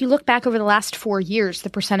 I mean, if you look back over the last 4 years, the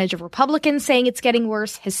percentage of Republicans saying it's getting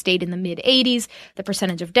worse has stayed in the mid 80s. The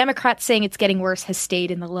percentage of Democrats saying it's getting worse has stayed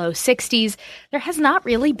in the low 60s. There has not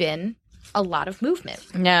really been a lot of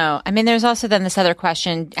movement. No. I mean, there's also then this other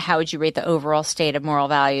question: how would you rate the overall state of moral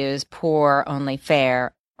values? Poor, only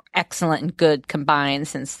fair, excellent, and good combined,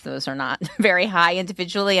 since those are not very high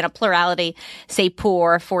individually. And a plurality, say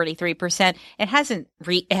poor, 43%. It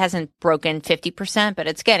hasn't broken 50%, but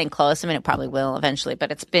it's getting close. I mean, it probably will eventually,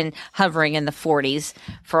 but it's been hovering in the 40s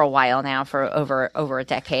for a while now, for over a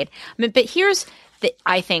decade. I mean, but here's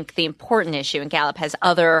I think the important issue, and Gallup has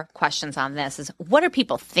other questions on this, is what are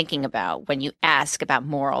people thinking about when you ask about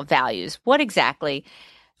moral values? What exactly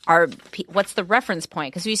what's the reference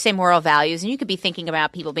point? Because you say moral values, and you could be thinking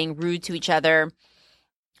about people being rude to each other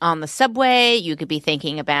on the subway. You could be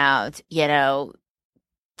thinking about,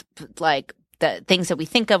 like the things that we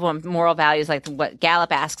think of when moral values, like what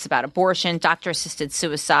Gallup asks about abortion, doctor-assisted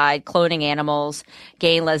suicide, cloning animals,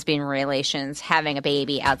 gay and lesbian relations, having a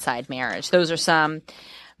baby outside marriage. Those are some.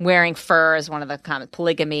 Wearing fur is one of the common.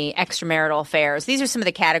 Polygamy, extramarital affairs. These are some of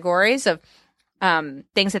the categories of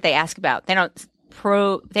things that they ask about. They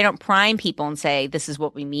don't prime people and say this is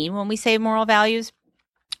what we mean when we say moral values,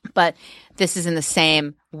 but this is in the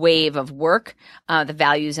same wave of work, the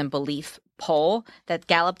values and belief poll that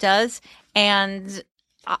Gallup does. And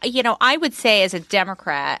I would say, as a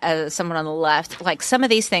Democrat, as someone on the left, like some of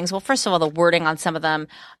these things, well, first of all, the wording on some of them,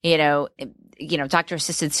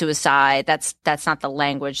 doctor-assisted suicide, that's not the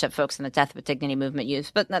language that folks in the Death with Dignity movement use,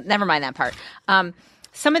 but never mind that part.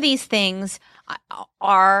 Some of these things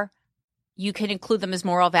you can include them as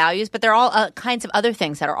moral values, but there are all kinds of other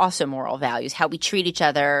things that are also moral values. How we treat each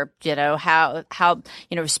other, how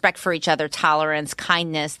respect for each other, tolerance,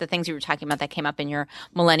 kindness, the things you were talking about that came up in your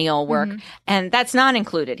millennial work. Mm-hmm. And that's not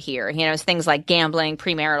included here. It's things like gambling,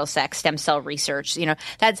 premarital sex, stem cell research.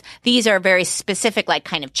 These are very specific, like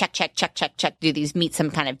kind of check. Do these meet some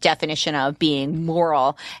kind of definition of being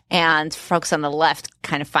moral? And folks on the left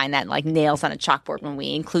kind of find that like nails on a chalkboard when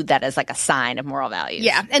we include that as like a sign of moral values.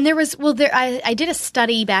 Yeah. And I did a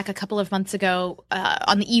study back a couple of months ago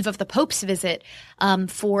on the eve of the Pope's visit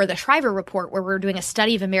for the Shriver Report, where we were doing a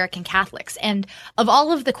study of American Catholics. And of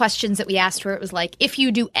all of the questions that we asked her, it was like, if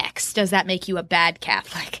you do X, does that make you a bad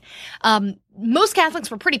Catholic? Most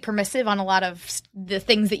Catholics were pretty permissive on a lot of the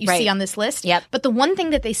things that you see on this list. Yep. But the one thing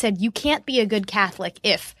that they said, you can't be a good Catholic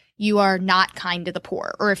if you are not kind to the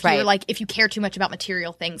poor, or if you're like, if you care too much about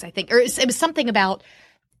material things, I think. Or it was something about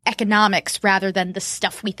economics rather than the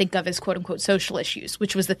stuff we think of as quote unquote social issues,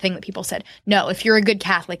 which was the thing that people said, no, if you're a good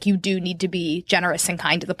Catholic, you do need to be generous and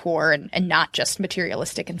kind to the poor and not just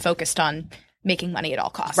materialistic and focused on making money at all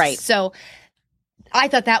costs. Right. So I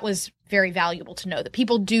thought that was very valuable to know, that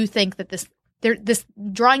people do think that this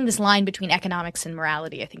drawing this line between economics and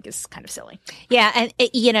morality, I think, is kind of silly. Yeah. And,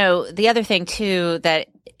 the other thing, too, that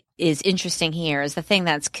is interesting here is the thing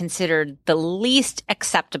that's considered the least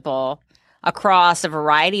acceptable across a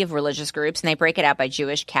variety of religious groups, and they break it out by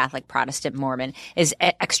Jewish, Catholic, Protestant, Mormon, is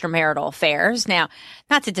extramarital affairs. Now,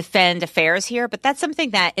 not to defend affairs here, but that's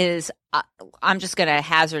something that is, I'm just going to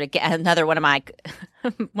hazard another one of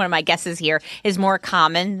my guesses here, is more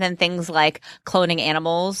common than things like cloning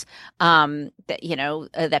animals,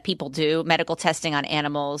 that people do, medical testing on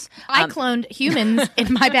animals. I cloned humans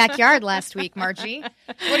in my backyard last week, Margie.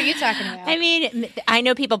 What are you talking about? I mean, I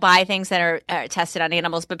know people buy things that are tested on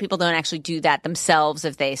animals, but people don't actually do that themselves.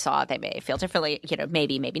 If they saw it, they may feel differently,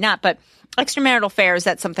 maybe not. But extramarital affairs,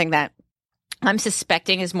 that's something that I'm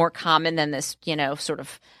suspecting is more common than this, sort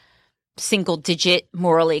of single digit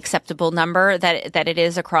morally acceptable number that it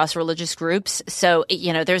is across religious groups. So,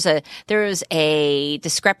 there's a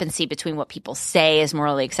discrepancy between what people say is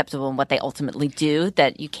morally acceptable and what they ultimately do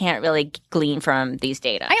that you can't really glean from these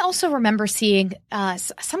data. I also remember seeing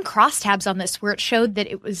some crosstabs on this where it showed that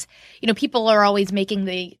it was, people are always making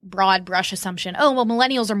the broad brush assumption, oh, well,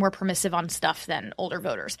 millennials are more permissive on stuff than older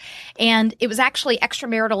voters. And it was actually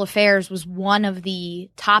extramarital affairs was one of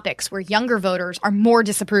the topics where younger voters are more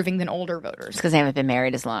disapproving than older voters. Because they haven't been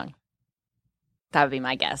married as long. That would be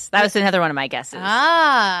my guess. That was another one of my guesses.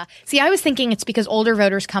 See, I was thinking it's because older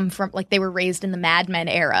voters come from, like, they were raised in the Mad Men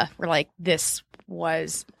era, where, like, this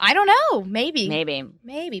was, I don't know, maybe. We don't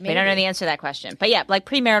know the answer to that question. But yeah, like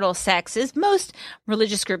premarital sex is, most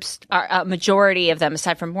religious groups, are a majority of them,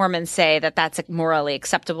 aside from Mormons, say that that's morally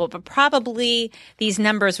acceptable. But probably these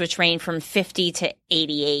numbers, which range from 50 to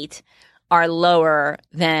 88, are lower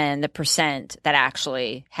than the percent that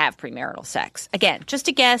actually have premarital sex. Again, just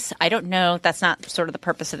a guess. I don't know. That's not sort of the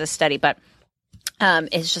purpose of this study, but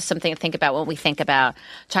it's just something to think about when we think about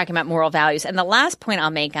talking about moral values. And the last point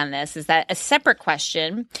I'll make on this is that a separate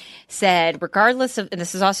question said, regardless of, and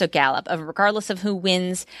this is also Gallup, regardless of who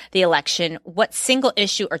wins the election, what single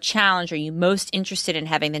issue or challenge are you most interested in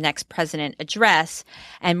having the next president address?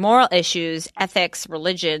 And moral issues, ethics,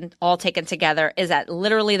 religion, all taken together, is at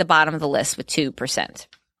literally the bottom of the list with 2%.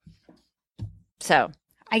 So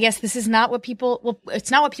I guess this is not what it's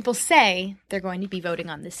not what people say they're going to be voting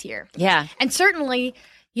on this year. Yeah. And certainly,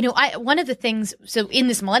 one of the things, so in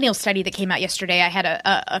this millennial study that came out yesterday, I had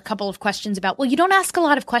a couple of questions about, well, you don't ask a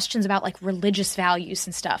lot of questions about like religious values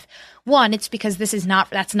and stuff. One, it's because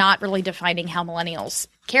that's not really defining how millennials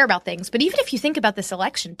care about things. But even if you think about this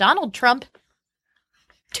election, Donald Trump,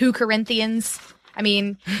 2 Corinthians, I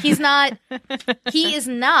mean, he is not,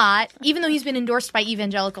 even though he's been endorsed by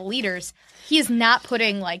evangelical leaders, he is not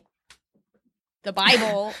putting like the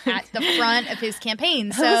Bible at the front of his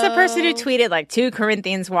campaign. So, who was the person who tweeted like 2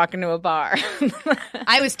 Corinthians walk into a bar?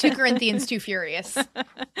 I was 2 Corinthians too furious.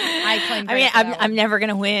 I claim. I mean, I'm never going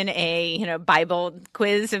to win a Bible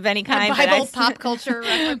quiz of any kind. A Bible pop culture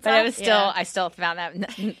reference. But I still found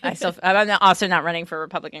that. I'm also not running for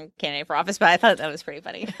Republican candidate for office, but I thought that was pretty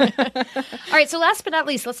funny. All right. So last but not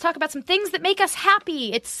least, let's talk about some things that make us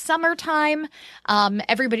happy. It's summertime.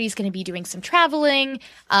 Everybody's going to be doing some traveling.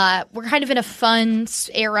 We're kind of in a fun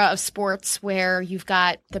era of sports where you've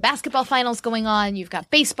got the basketball finals going on, you've got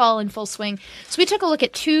baseball in full swing. So we took a look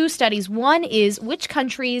at 2 studies. One is, which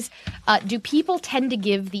countries do people tend to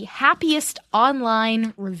give the happiest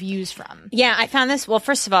online reviews from? Yeah, I found this. Well,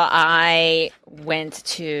 first of all, I went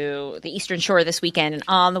to the Eastern Shore this weekend, and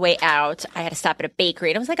on the way out, I had to stop at a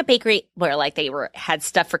bakery. And it was like a bakery where like they had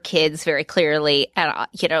stuff for kids very clearly. And I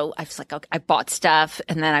was like, okay, I bought stuff,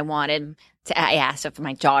 and then I asked if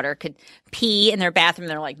my daughter could pee in their bathroom.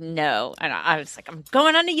 They're like, no. And I was like, I'm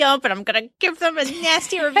going on a Yelp and I'm going to give them a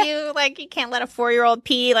nasty review. Like, you can't let a 4-year-old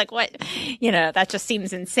pee. Like, what? That just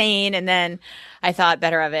seems insane. And then I thought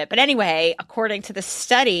better of it. But anyway, according to the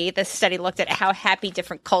study looked at how happy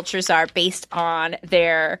different cultures are based on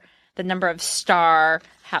the number of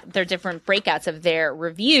their different breakouts of their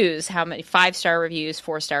reviews, how many 5-star reviews,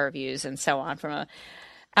 4-star reviews, and so on, from a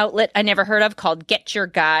outlet I never heard of called Get Your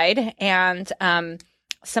Guide. And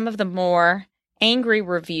some of the more angry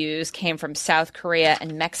reviews came from South Korea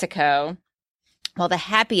and Mexico, while the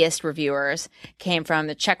happiest reviewers came from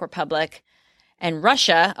the Czech Republic and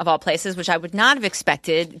Russia, of all places, which I would not have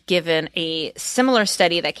expected given a similar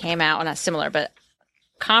study that came out, well, not similar, but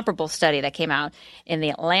comparable study that came out in the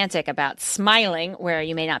Atlantic about smiling, where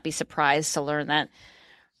you may not be surprised to learn that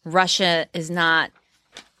Russia is not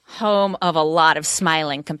home of a lot of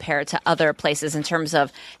smiling compared to other places in terms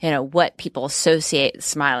of, what people associate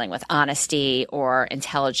smiling with, honesty or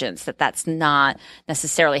intelligence, that's not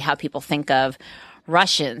necessarily how people think of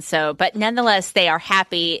Russians. So, but nonetheless, they are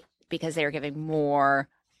happy because they are giving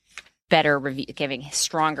giving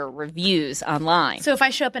stronger reviews online. So if I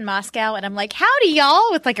show up in Moscow and I'm like, howdy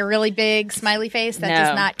y'all, with like a really big smiley face, that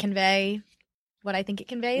does not convey what I think it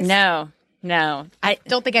conveys? No. I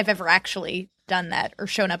don't think I've ever actually done that or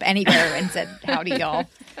shown up anywhere and said, howdy y'all.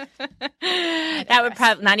 That would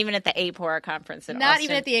probably, not even at the APOR conference in Austin. Not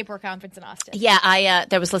even at the APOR conference in Austin. Yeah, I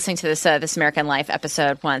was listening to this American Life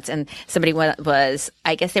episode once, and somebody was,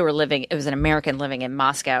 I guess they were it was an American living in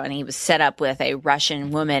Moscow, and he was set up with a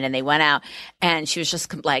Russian woman, and they went out, and she was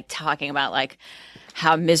just like talking about like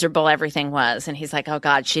how miserable everything was, and he's like, oh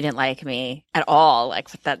God, she didn't like me at all. Like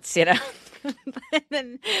that's,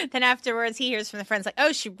 then afterwards he hears from the friends like,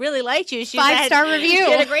 oh, she really liked you. 5-star review.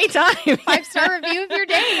 She had a great time. 5-star review of your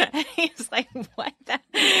day. He's like, what?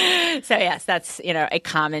 So yes, that's a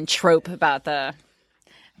common trope about the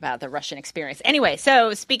Russian experience. Anyway,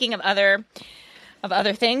 so speaking of other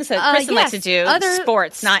things that Kristen likes to do,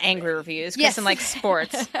 sports, not angry reviews. Kristen likes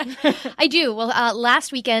sports. I do. Well,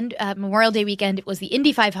 last weekend, Memorial Day weekend, it was the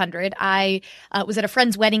Indy 500. I was at a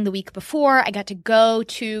friend's wedding the week before. I got to go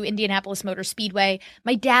to Indianapolis Motor Speedway.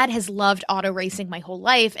 My dad has loved auto racing my whole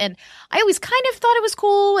life, and I always kind of thought it was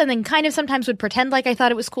cool, and then kind of sometimes would pretend like I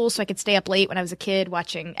thought it was cool so I could stay up late when I was a kid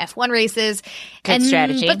watching F1 races. Good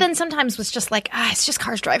strategy. But then sometimes was just like, it's just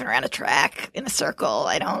cars driving around a track in a circle.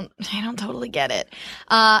 I don't totally get it.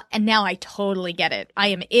 And now I totally get it. I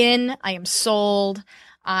am in. I am sold.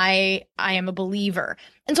 I am a believer.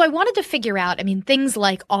 And so I wanted to figure out, things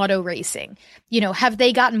like auto racing, have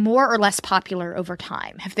they gotten more or less popular over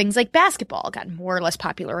time? Have things like basketball gotten more or less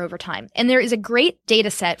popular over time? And there is a great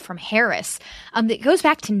data set from Harris that goes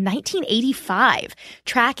back to 1985,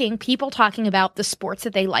 tracking people talking about the sports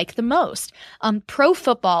that they like the most. Pro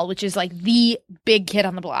football, which is like the big kid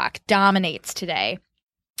on the block, dominates today.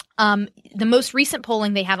 The most recent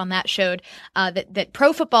polling they had on that showed that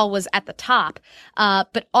pro football was at the top,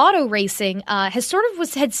 but auto racing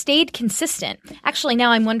had stayed consistent. Actually,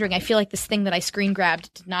 now I'm wondering, I feel like this thing that I screen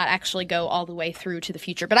grabbed did not actually go all the way through to the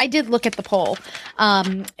future, but I did look at the poll,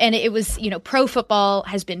 and it was, pro football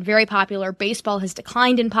has been very popular, baseball has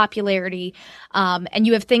declined in popularity, and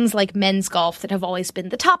you have things like men's golf that have always been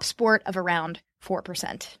the top sport of around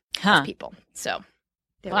 4% of people. So.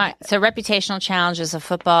 Right. So reputational challenges of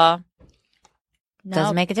football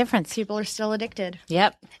doesn't make a difference. People are still addicted.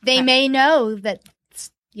 Yep. They may know that,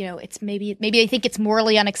 it's maybe they think it's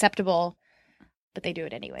morally unacceptable, but they do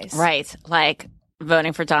it anyways. Right. Like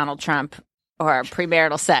voting for Donald Trump or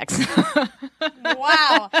premarital sex.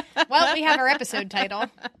 Wow. Well, we have our episode title.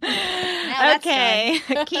 Okay.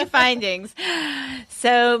 Key findings.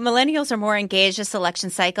 So millennials are more engaged this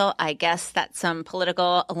election cycle. I guess that's some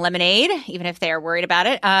political lemonade, even if they are worried about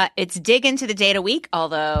it. It's dig into the data week,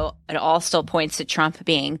 although it all still points to Trump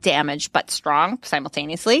being damaged but strong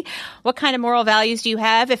simultaneously. What kind of moral values do you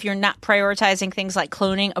have if you're not prioritizing things like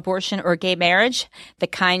cloning, abortion, or gay marriage, the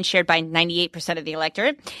kind shared by 98% of the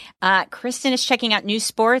electorate? Kristen is checking out new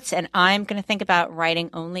sports, and I'm going to think about writing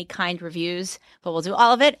only kind reviews, but we'll do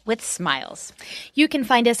all of it with smiles. You can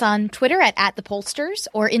find us on Twitter at The Pollsters,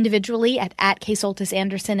 or individually at Ksoltis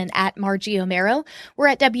Anderson and at Margie Omero. We're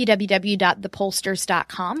at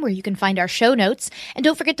www.thepollsters.com, where you can find our show notes. And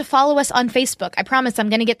don't forget to follow us on Facebook. I promise I'm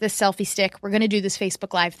going to get this selfie stick. We're going to do this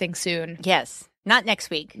Facebook Live thing soon. Yes. Not next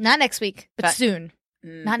week. Not next week, but soon.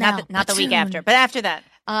 Not now. Not the week after, but after that.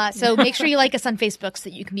 So make sure you like us on Facebook so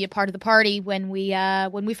that you can be a part of the party when we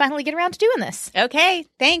finally get around to doing this. Okay,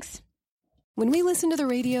 thanks. When we listen to the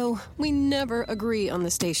radio, we never agree on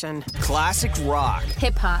the station. Classic rock.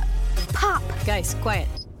 Hip-hop. Pop. Guys, quiet.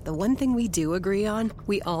 The one thing we do agree on,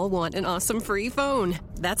 we all want an awesome free phone.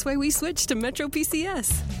 That's why we switched to Metro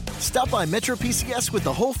PCS. Stop by Metro PCS with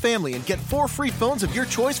the whole family and get 4 free phones of your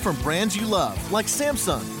choice from brands you love, like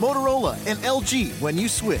Samsung, Motorola, and LG when you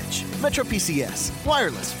switch. Metro PCS.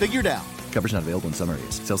 Wireless figured out. Coverage not available in some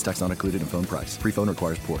areas. Sales tax not included in phone price. Free phone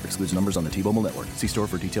requires port. Excludes numbers on the T-Mobile network. See store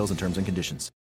for details and terms and conditions.